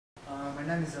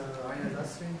My name is Ariel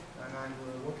Lasry, and I'm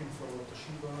working for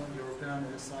Toshiba, European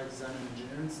LSI Design and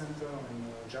Engineering Center in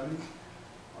Germany.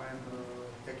 I'm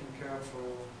taking care for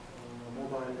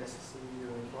mobile SoC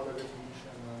product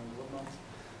definition and whatnot,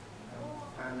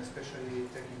 and especially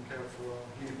taking care for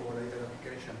UniPro related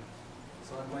application.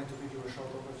 So I'm going to give you a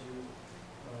short overview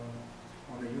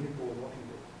on the UniPro working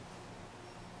group.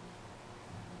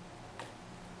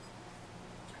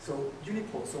 So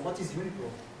UniPro, so what is UniPro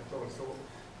at all? So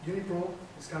UniPro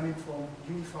is coming from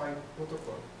unified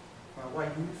protocol. Why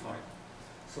unified?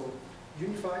 So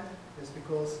unified is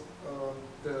because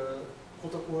the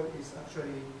protocol is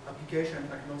actually application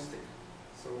agnostic.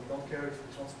 So we don't care if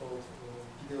we transport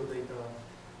video data,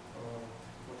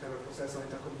 whatever processor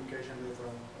intercommunication data,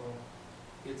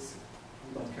 we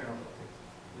don't care about it.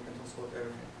 We can transport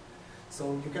everything.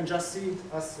 So you can just see it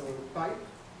as a pipe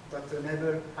that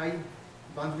enable high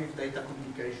bandwidth data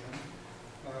communication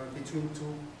between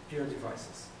two peer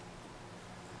devices.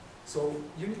 So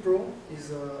UniPro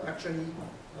is actually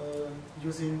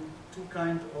using two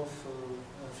kinds of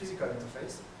physical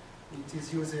interface. It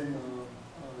is using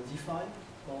DeFi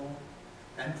or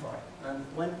MIPI. And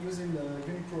when using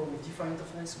UniPro with DeFi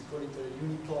interface, we call it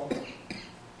UniPort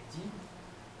D.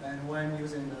 And when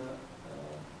using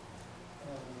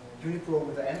UniPro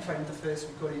with the MIPI interface,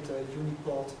 we call it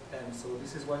UniPort M. So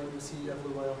this is why you see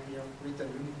everywhere here written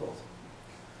UniPort.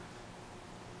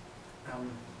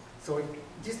 So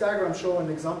this diagram shows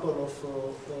an example of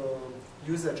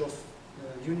usage of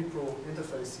UniPro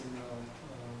interface in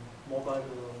mobile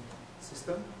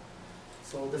system.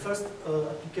 So the first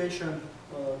application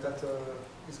that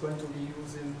is going to be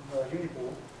using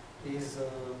UniPro is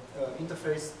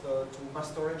interface to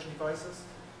mass storage devices.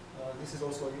 This is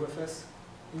also a UFS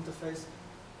interface,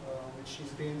 which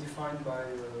is being defined by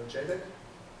JDEC.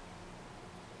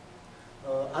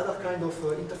 Other kind of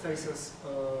interfaces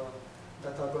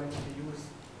that are going to use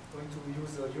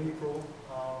UniPro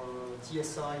are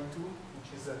TSI2,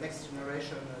 which is a next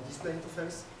generation display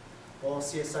interface, or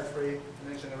CSI3,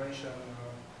 next generation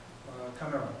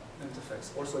camera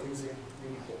interface, also using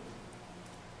UniPro.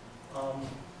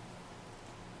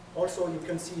 Also, you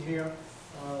can see here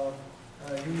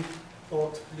a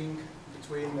UniPort link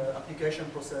between application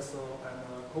processor and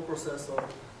coprocessor.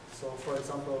 So, for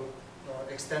example,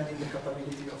 extending the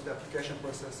capability of the application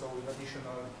processor with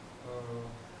additional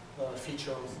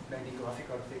features, maybe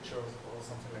graphical features or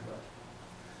something like that.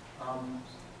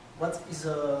 What is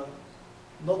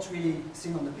not really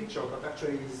seen on the picture, but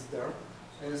actually is there,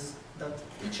 is that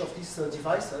each of these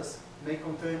devices may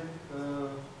contain a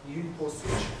UniPro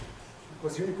switch,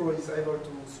 because UniPro is able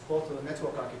to support a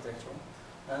network architecture.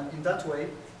 And in that way,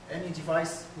 any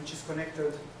device which is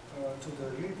connected to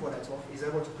the UniPro network is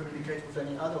able to communicate with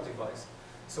any other device.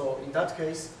 So in that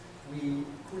case, we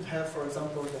could have, for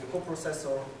example, the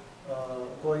coprocessor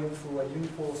going through a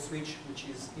UniPro switch which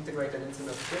is integrated into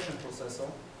the application processor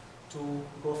to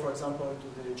go, for example,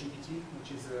 to the GPT,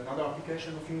 which is another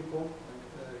application of UniPro,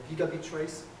 like gigabit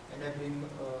trace, enabling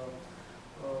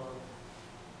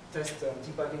test and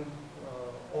debugging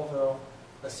over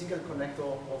a single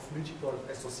connector of multiple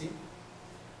SoC.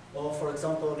 Or, for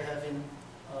example, having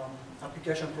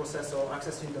application processor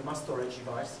accessing the mass storage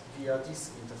device via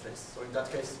this interface. So in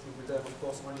that case, we would have, of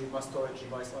course, only mass storage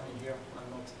device only here and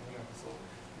not here. So,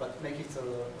 but make it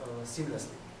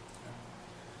seamlessly.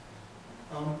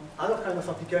 Other kind of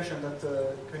application that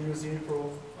can use UniPro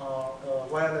are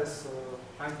wireless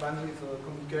high bandwidth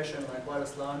communication, like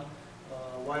wireless LAN,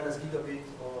 wireless gigabit,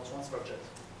 or transfer jet.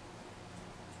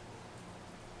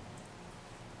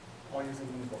 Or using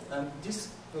UniPro. And this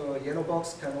yellow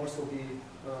box can also be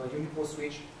UniPro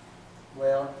switch,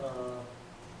 where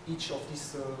each of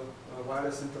these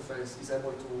wireless interface is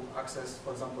able to access,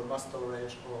 for example, mass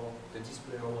storage or the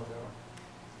display or whatever.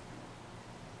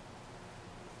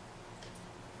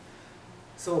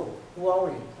 So, who are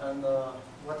we and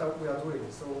what we are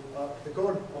doing? So, the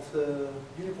goal of the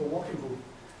UniPro working group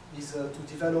is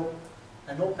to develop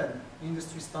an open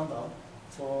industry standard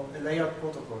for a layered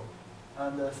protocol.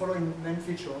 And the following main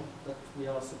feature that we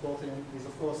are supporting is,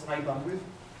 of course, high bandwidth.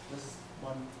 This is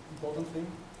one important thing.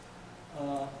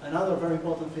 Another very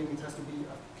important thing, it has to be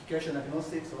application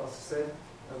agnostic. So as I said,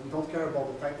 we don't care about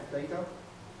the type of data.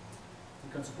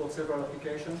 We can support several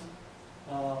applications.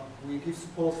 We give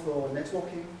support for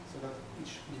networking, so that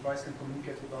each device can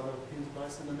communicate with other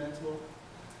devices in the network.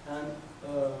 And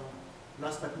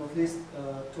last but not least,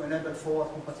 to enable forward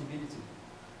compatibility.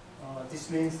 This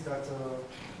means that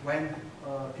when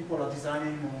people are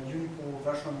designing a UniPro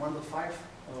version 1.5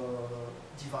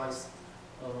 device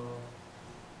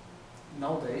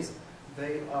nowadays,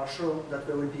 they are sure that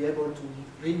they will be able to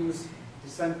reuse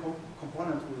same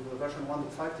component with the version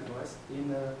 1.5 device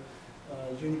in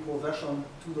UniPro version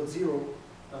 2.0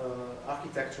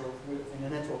 architecture, in a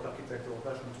network architecture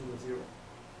version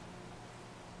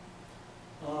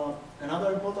 2.0.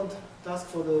 Another important task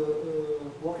for the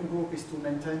working group is to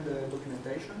maintain the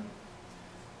documentation.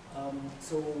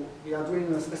 So we are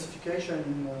doing a specification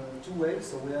in two ways.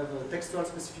 So we have a textual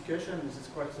specification. This is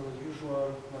quite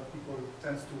usual, what people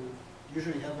tend to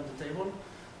usually have at the table.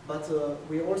 But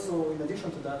we also, in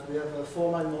addition to that, we have a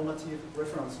formal normative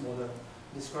reference model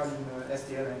described in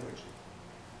SDL language.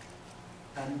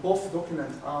 And both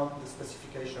documents are the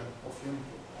specification of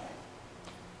UniPro.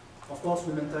 Of course,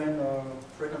 we maintain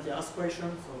frequently asked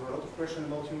questions, so a lot of questions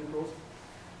about UniPro.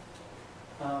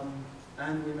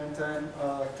 And we maintain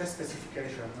test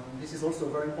specification. And this is also a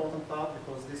very important part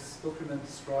because this document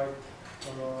describes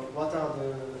what are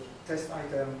the test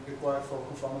items required for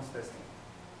conformance testing.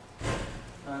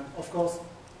 And of course,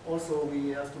 also we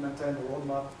have to maintain a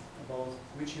roadmap about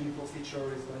which UniPro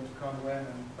feature is going to come when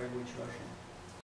and by which version.